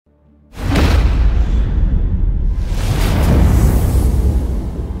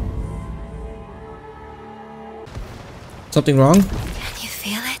Something wrong? Can you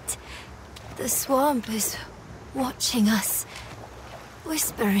feel it? The swamp is watching us,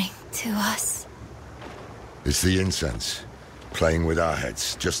 whispering to us. It's the incense, playing with our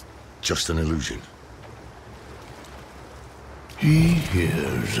heads. Just an illusion. He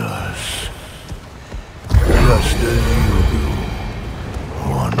hears us, just as you do,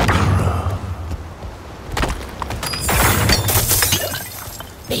 wanderer.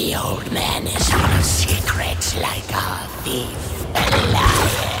 The old man is full of secrets like our thief,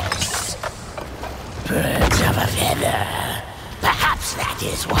 Elias. Birds of a feather. Perhaps that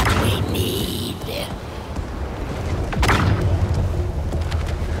is what we need.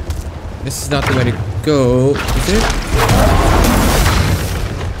 This is not the way to go, is it?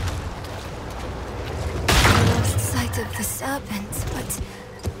 I lost sight of the serpent, but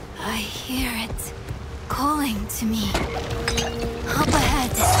I hear it calling to me. Up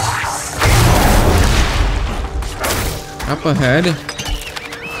ahead. Up ahead.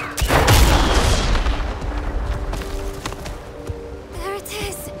 There it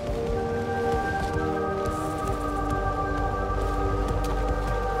is.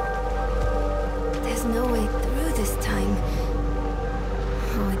 There's no way through this time.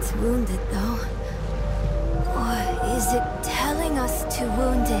 Oh, it's wounded though. Or is it telling us to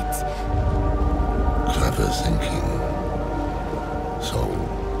wound it? Clever thinking. So,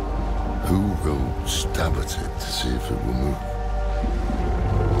 who will stab at it to see if it will move?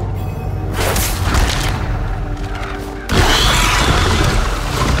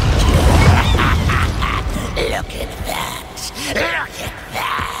 Look at that! Look at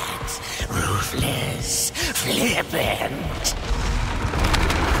that! Ruthless, flippant.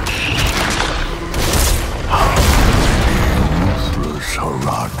 Ruthless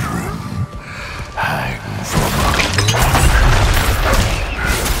Haradrim hang from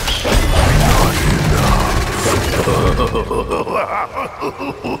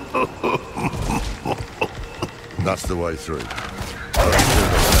That's the way through.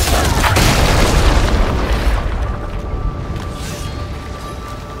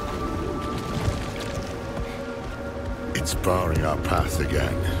 It's barring our path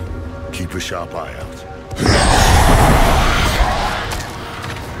again. Keep a sharp eye out.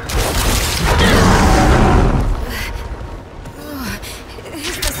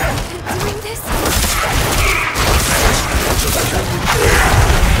 Is the serpent doing this?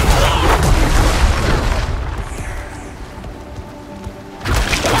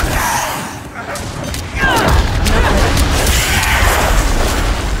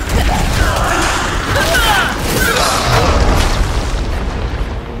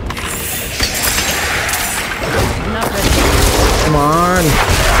 Come on.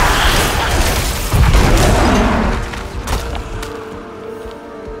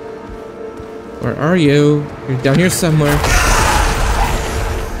 Where are you? You're down here somewhere.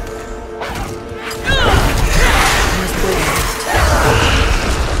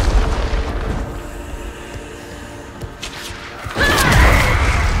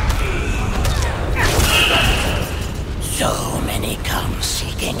 So many come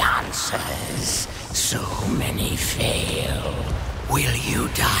seeking answers. So many fail. Will you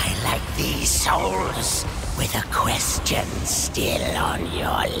die like these souls, with a question still on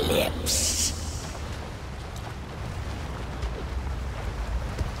your lips?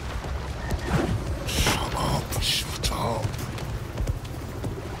 Shut up.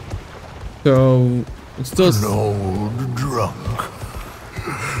 So it's still an old drunk,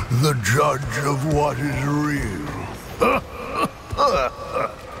 the judge of what is real.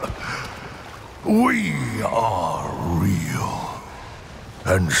 We are real,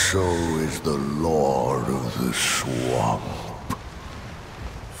 and so is the Lord of the Swamp.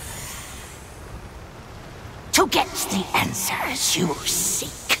 To get the answers you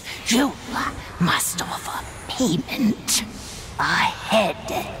seek, you must offer payment. A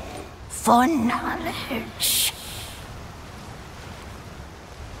head for knowledge.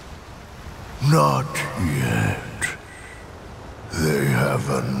 Not yet. They have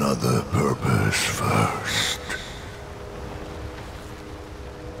another purpose first.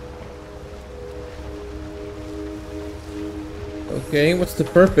 okay. What's the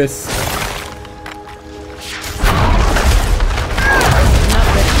purpose?